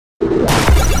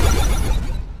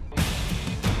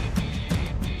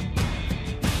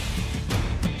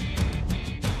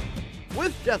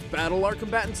Death Battle, our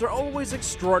combatants are always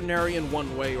extraordinary in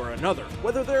one way or another,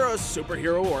 whether they're a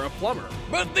superhero or a plumber.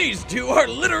 But these two are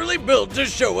literally built to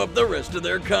show up the rest of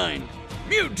their kind.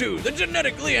 Mewtwo, the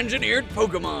genetically engineered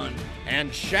Pokémon.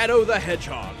 And Shadow the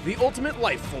Hedgehog, the ultimate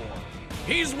life form.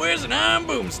 He's Wiz and I'm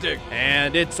Boomstick.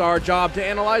 And it's our job to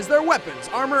analyze their weapons,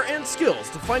 armor, and skills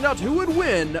to find out who would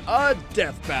win a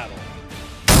death battle.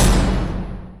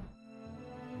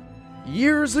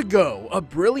 Years ago, a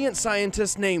brilliant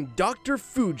scientist named Dr.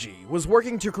 Fuji was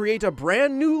working to create a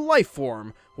brand new life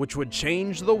form which would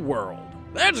change the world.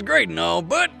 That's great and all,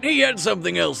 but he had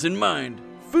something else in mind.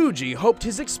 Fuji hoped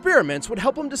his experiments would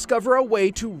help him discover a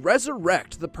way to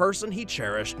resurrect the person he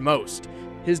cherished most,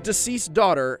 his deceased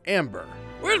daughter, Amber.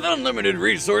 With unlimited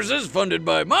resources funded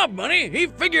by mob money, he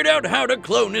figured out how to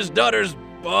clone his daughter's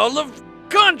ball of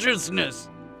consciousness.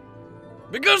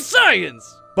 Because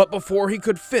science! But before he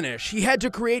could finish, he had to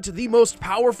create the most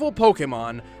powerful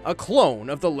Pokémon, a clone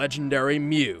of the legendary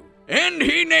Mew. And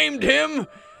he named him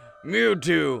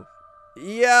Mewtwo.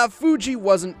 Yeah, Fuji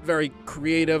wasn't very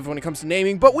creative when it comes to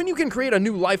naming, but when you can create a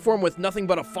new life form with nothing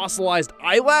but a fossilized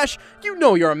eyelash, you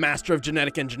know you're a master of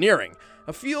genetic engineering.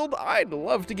 A field I'd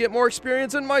love to get more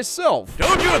experience in myself.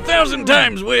 Told you 1,000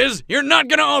 times, Wiz, you're not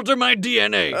gonna alter my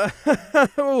DNA.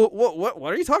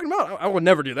 What are you talking about? I would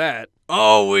never do that.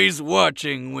 Always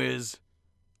watching, Wiz.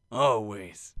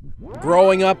 Always.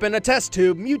 Growing up in a test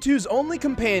tube, Mewtwo's only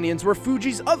companions were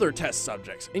Fuji's other test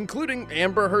subjects, including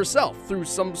Amber herself, through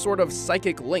some sort of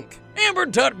psychic link. Amber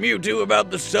taught Mewtwo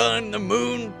about the sun, the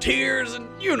moon, tears, and,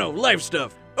 life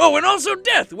stuff. Oh, and also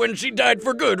death when she died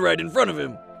for good right in front of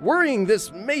him. Worrying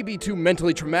this may be too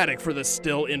mentally traumatic for the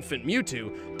still infant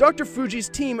Mewtwo, Dr. Fuji's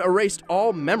team erased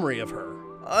all memory of her.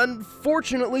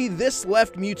 Unfortunately, this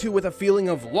left Mewtwo with a feeling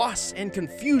of loss and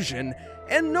confusion,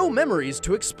 and no memories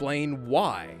to explain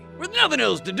why. With nothing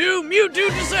else to do, Mewtwo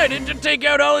decided to take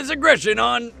out all his aggression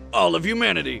on all of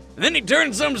humanity. Then he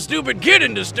turned some stupid kid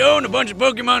into stone, a bunch of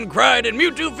Pokemon cried, and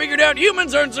Mewtwo figured out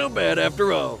humans aren't so bad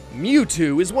after all.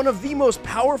 Mewtwo is one of the most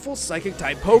powerful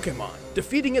Psychic-type Pokemon,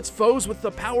 defeating its foes with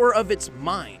the power of its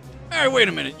mind. Alright, wait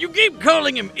a minute, you keep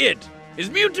calling him it. Is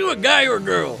Mewtwo a guy or a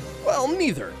girl? Well,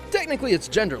 neither. Technically, it's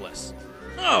genderless.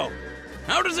 Oh,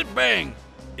 how does it bang?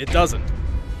 It doesn't.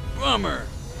 Bummer.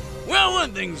 Well,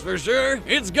 one thing's for sure,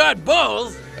 it's got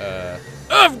balls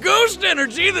of ghost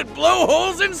energy that blow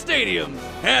holes in stadiums,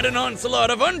 had an onslaught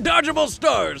of undodgeable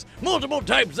stars, multiple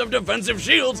types of defensive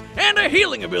shields, and a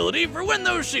healing ability for when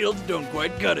those shields don't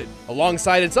quite cut it.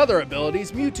 Alongside its other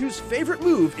abilities, Mewtwo's favorite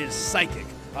move is Psychic,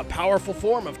 a powerful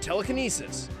form of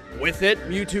telekinesis. With it,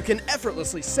 Mewtwo can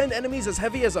effortlessly send enemies as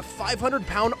heavy as a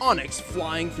 500-pound Onix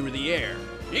flying through the air.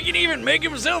 He can even make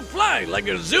himself fly like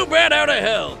a Zubat out of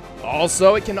hell.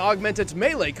 Also, it can augment its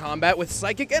melee combat with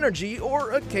psychic energy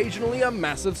or occasionally a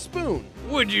massive spoon.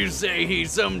 Would you say he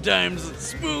sometimes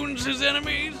spoons his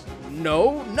enemies?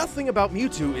 No, nothing about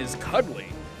Mewtwo is cuddly,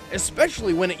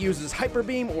 especially when it uses Hyper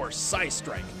Beam or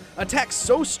Psy-Strike, attacks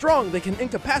so strong they can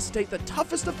incapacitate the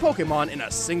toughest of Pokemon in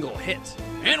a single hit.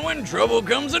 And when trouble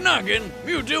comes a-knockin',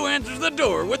 Mewtwo answers the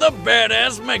door with a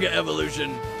badass Mega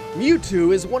Evolution.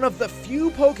 Mewtwo is one of the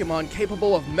few Pokemon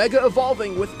capable of Mega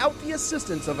Evolving without the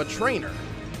assistance of a trainer.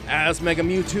 As Mega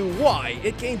Mewtwo Y,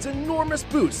 it gains enormous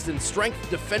boosts in strength,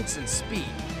 defense, and speed,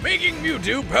 making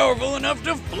Mewtwo powerful enough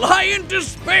to fly into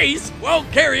space while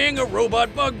carrying a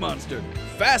robot bug monster.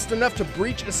 Fast enough to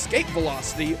breach escape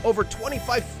velocity over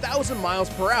 25,000 miles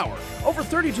per hour, over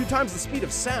 32 times the speed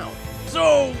of sound.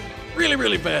 So,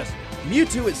 really fast.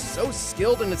 Mewtwo is so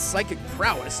skilled in its psychic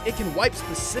prowess, it can wipe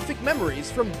specific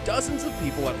memories from dozens of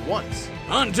people at once.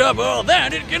 On top of all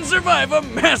that, it can survive a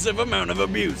massive amount of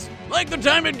abuse, like the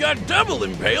time it got double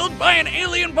impaled by an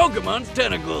alien Pokemon's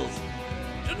tentacles.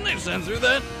 Didn't they censor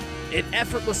that? It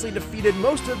effortlessly defeated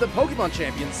most of the Pokemon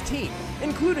Champions' team,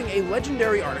 including a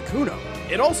legendary Articuno.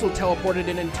 It also teleported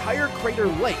an entire crater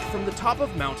lake from the top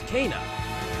of Mount Cana.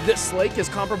 This lake is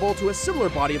comparable to a similar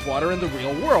body of water in the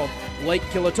real world, Lake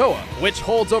Kilauea, which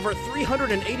holds over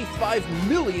 385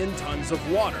 million tons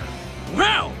of water.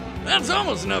 Wow! That's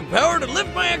almost enough power to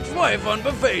lift my ex-wife on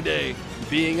buffet day.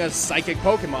 Being a psychic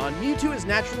Pokemon, Mewtwo is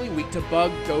naturally weak to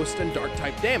bug, ghost, and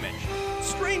dark-type damage.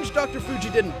 Strange Dr.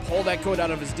 Fuji didn't pull that code out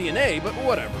of his DNA, but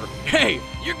whatever. Hey,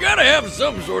 you gotta have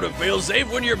some sort of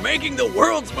failsafe when you're making the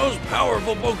world's most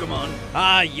powerful Pokemon.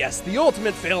 Ah yes, the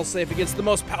ultimate failsafe against the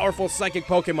most powerful psychic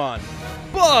Pokemon.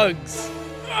 Bugs!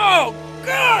 Oh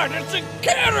God, it's a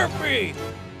Caterpie!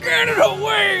 Get it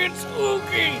away, it's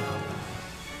spooky!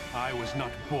 I was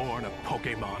not born a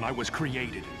Pokemon, I was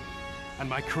created. And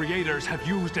my creators have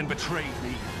used and betrayed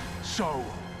me. So,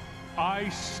 I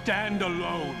stand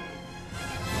alone.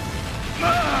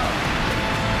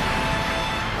 Ah!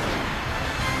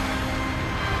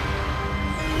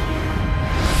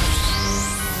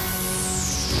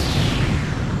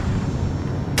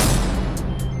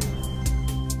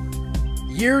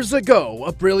 Years ago,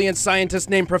 a brilliant scientist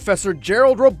named Professor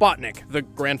Gerald Robotnik, the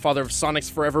grandfather of Sonic's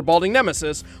forever balding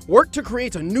nemesis, worked to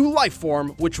create a new life form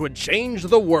which would change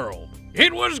the world.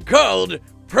 It was called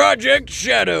Project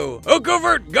Shadow, a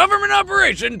covert government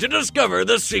operation to discover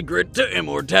the secret to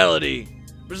immortality.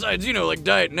 Besides, like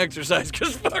diet and exercise,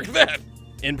 cause fuck that.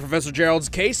 In Professor Gerald's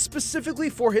case,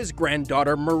 specifically for his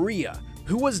granddaughter Maria,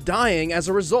 who was dying as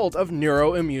a result of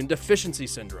neuroimmune deficiency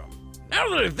syndrome. Now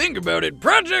that I think about it,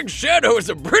 Project Shadow is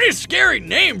a pretty scary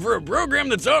name for a program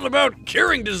that's all about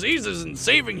curing diseases and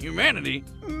saving humanity.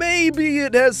 Maybe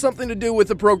it has something to do with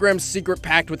the program's secret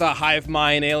pact with a hive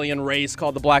mind alien race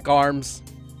called the Black Arms.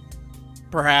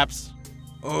 Perhaps.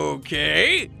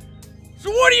 Okay.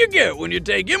 So what do you get when you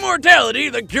take immortality,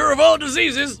 the cure of all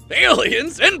diseases,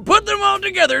 aliens, and put them all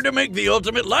together to make the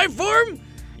ultimate life form?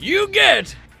 You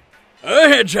get a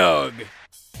hedgehog.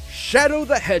 Shadow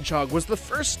the Hedgehog was the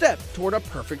first step toward a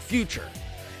perfect future.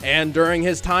 And during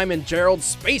his time in Gerald's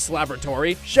space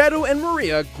laboratory, Shadow and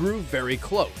Maria grew very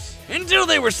close. Until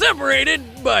they were separated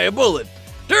by a bullet.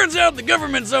 Turns out the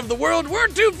governments of the world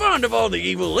weren't too fond of all the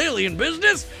evil alien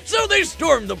business, so they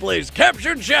stormed the place,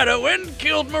 captured Shadow, and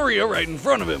killed Maria right in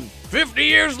front of him. 50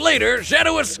 years later,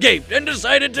 Shadow escaped and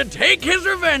decided to take his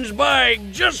revenge by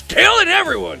just killing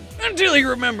everyone. Until he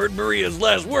remembered Maria's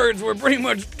last words were pretty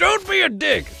much, "Don't be a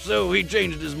dick," so he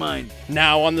changed his mind.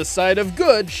 Now on the side of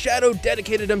good, Shadow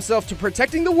dedicated himself to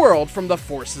protecting the world from the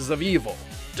forces of evil.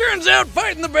 Turns out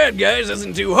fighting the bad guys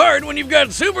isn't too hard when you've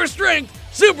got super strength,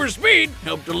 super speed,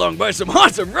 helped along by some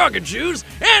awesome rocket shoes,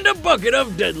 and a bucket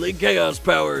of deadly chaos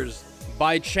powers.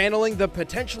 By channeling the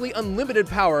potentially unlimited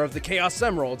power of the Chaos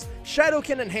Emeralds, Shadow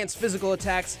can enhance physical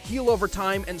attacks, heal over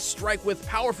time, and strike with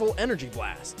powerful energy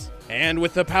blasts. And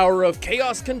with the power of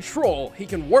Chaos Control, he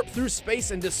can warp through space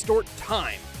and distort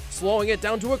time, slowing it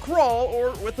down to a crawl,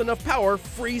 or with enough power,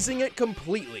 freezing it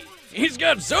completely. He's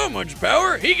got so much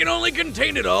power, he can only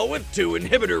contain it all with 2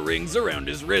 inhibitor rings around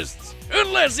his wrists.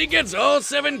 Unless he gets all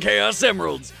 7 Chaos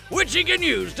Emeralds, which he can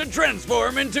use to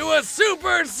transform into a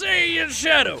Super Saiyan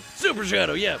Shadow. Super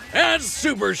Shadow, yeah. As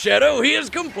Super Shadow, he is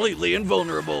completely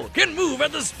invulnerable, can move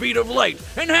at the speed of light,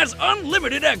 and has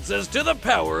unlimited access to the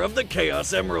power of the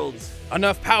Chaos Emeralds.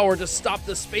 Enough power to stop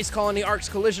the space colony Ark's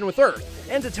collision with Earth,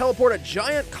 and to teleport a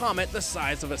giant comet the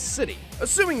size of a city.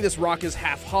 Assuming this rock is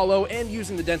half hollow and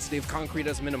using the density of concrete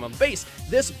as minimum base,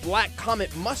 this black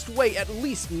comet must weigh at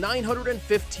least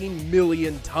 915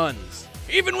 million tons.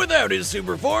 Even without his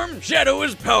super form, Shadow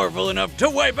is powerful enough to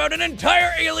wipe out an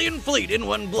entire alien fleet in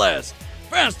one blast,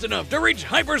 fast enough to reach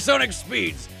hypersonic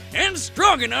speeds, and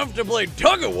strong enough to play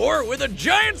tug-of-war with a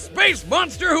giant space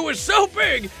monster who is so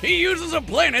big he uses a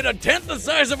planet a tenth the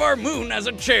size of our moon as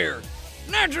a chair.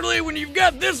 Naturally, when you've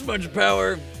got this much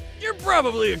power, you're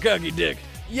probably a cocky dick.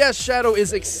 Yes, Shadow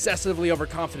is excessively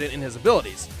overconfident in his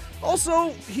abilities.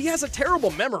 Also, he has a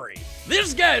terrible memory.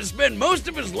 This guy has spent most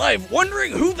of his life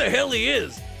wondering who the hell he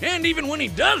is. And even when he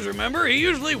does remember, he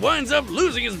usually winds up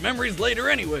losing his memories later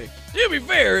anyway. To be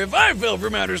fair, if I fell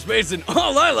from outer space and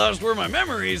all I lost were my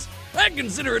memories, I'd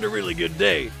consider it a really good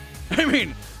day. I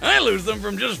mean, I lose them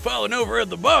from just falling over at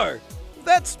the bar.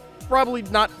 That's probably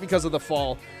not because of the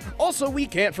fall. Also, we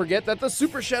can't forget that the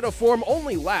Super Shadow form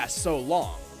only lasts so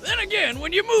long. Then again,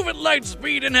 when you move at light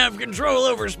speed and have control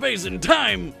over space and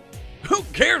time, who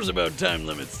cares about time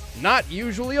limits? Not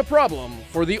usually a problem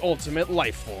for the ultimate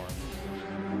life form.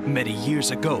 Many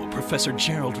years ago, Professor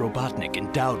Gerald Robotnik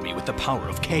endowed me with the power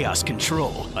of chaos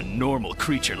control. A normal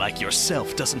creature like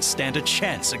yourself doesn't stand a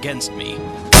chance against me.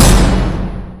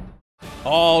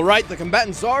 All right, the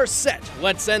combatants are set.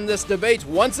 Let's end this debate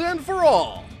once and for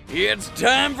all. It's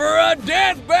time for a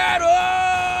death battle!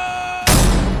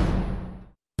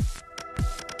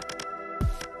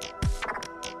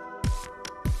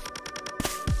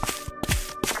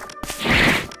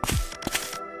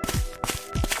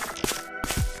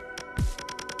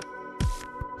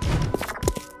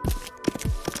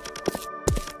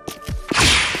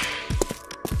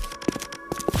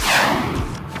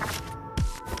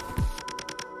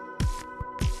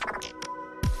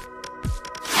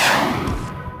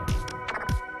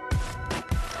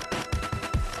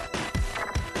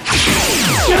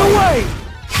 Get away!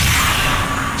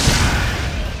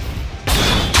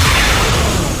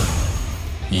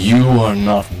 You are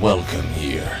not welcome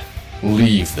here.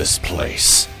 Leave this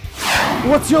place.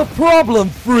 What's your problem,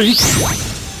 freak?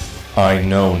 I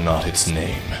know not its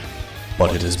name,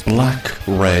 but it is black,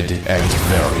 red, and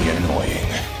very annoying.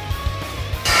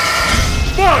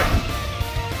 Fight!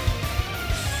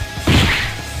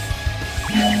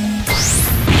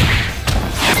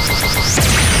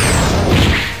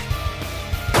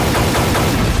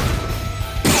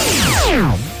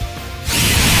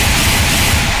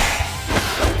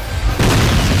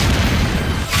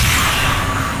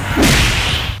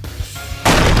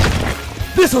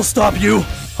 This'll stop you!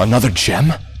 Another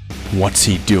gem? What's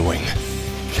he doing?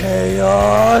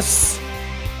 Chaos!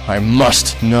 I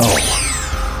must know.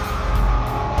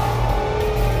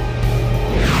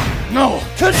 No!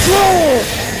 Control!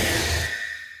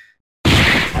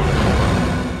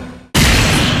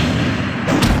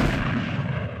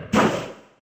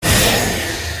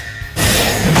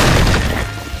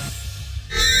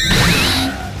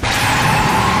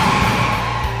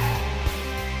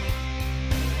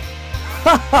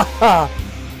 Ha ha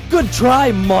ha! Good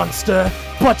try, monster,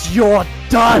 but you're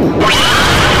done!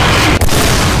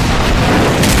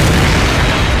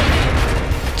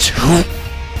 Too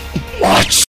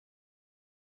much!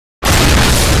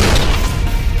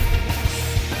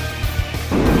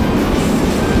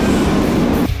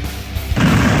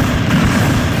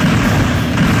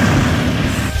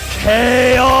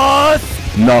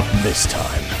 Chaos! Not this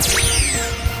time.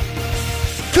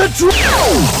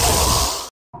 Control!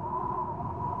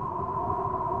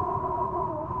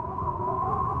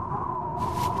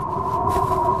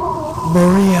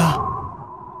 Maria.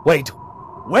 Wait,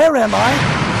 where am I?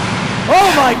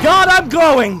 Oh my god, I'm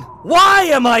glowing! Why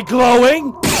am I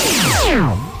glowing?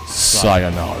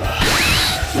 Sayonara.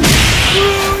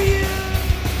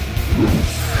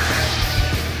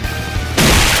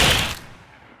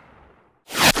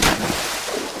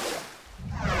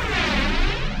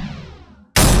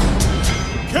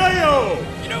 KO!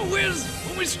 You know, Wiz,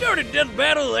 when we started Death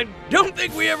Battle, I don't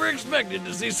think we ever expected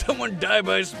to see someone die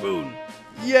by spoon.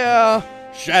 Yeah,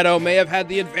 Shadow may have had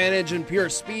the advantage in pure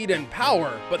speed and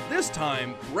power, but this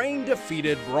time, Brain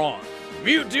defeated Brawn.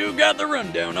 Mewtwo got the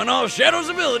rundown on all Shadow's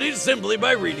abilities simply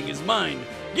by reading his mind,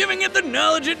 giving it the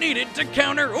knowledge it needed to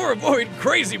counter or avoid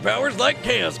crazy powers like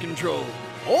Chaos Control.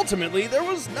 Ultimately, there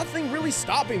was nothing really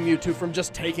stopping Mewtwo from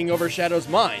just taking over Shadow's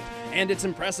mind, and its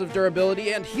impressive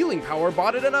durability and healing power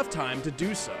bought it enough time to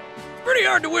do so. Pretty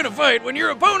hard to win a fight when your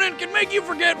opponent can make you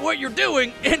forget what you're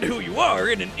doing and who you are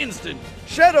in an instant.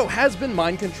 Shadow has been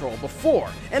mind controlled before,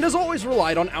 and has always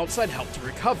relied on outside help to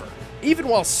recover. Even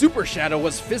while Super Shadow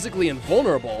was physically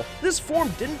invulnerable, this form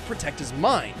didn't protect his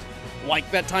mind. Like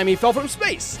that time he fell from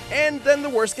space, and then the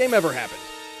worst game ever happened.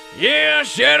 Yeah,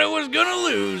 Shadow was gonna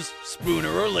lose,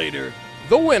 sooner or later.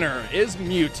 The winner is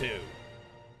Mewtwo.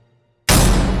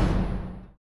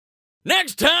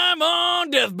 Next time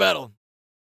on Death Battle.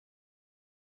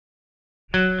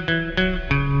 Hey,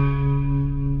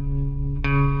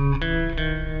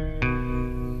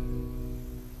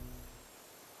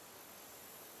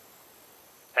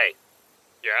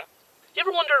 yeah? You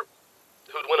ever wonder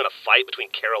who'd win in a fight between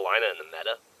Carolina and the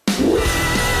Meta?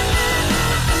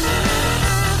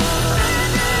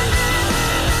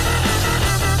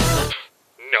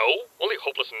 No, only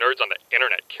hopeless nerds on the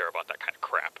internet care about that kind of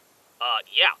crap.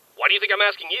 Yeah. Why do you think I'm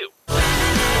asking you?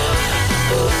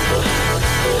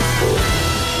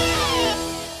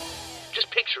 Just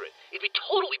picture it. It'd be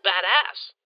totally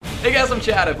badass. Hey guys, I'm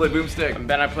Chad, I play Boomstick. I'm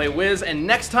Ben, I play Wiz, and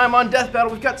next time on Death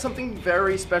Battle, we've got something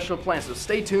very special planned, so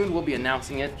stay tuned, we'll be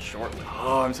announcing it shortly.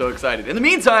 Oh, I'm so excited. In the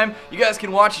meantime, you guys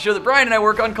can watch a show that Brian and I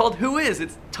work on called Who Is?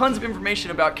 It's tons of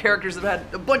information about characters that have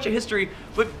had a bunch of history,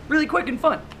 but really quick and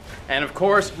fun. And of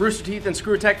course, Rooster Teeth and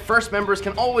ScrewAttack First members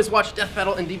can always watch Death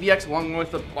Battle and DBX along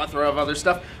with a plethora of other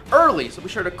stuff early, so be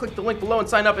sure to click the link below and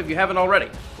sign up if you haven't already.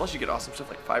 Plus you get awesome stuff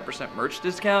like 5% merch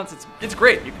discounts. It's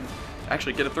great. You can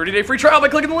actually get a 30-day free trial by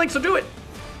clicking the link, so do it.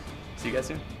 See you guys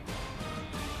soon.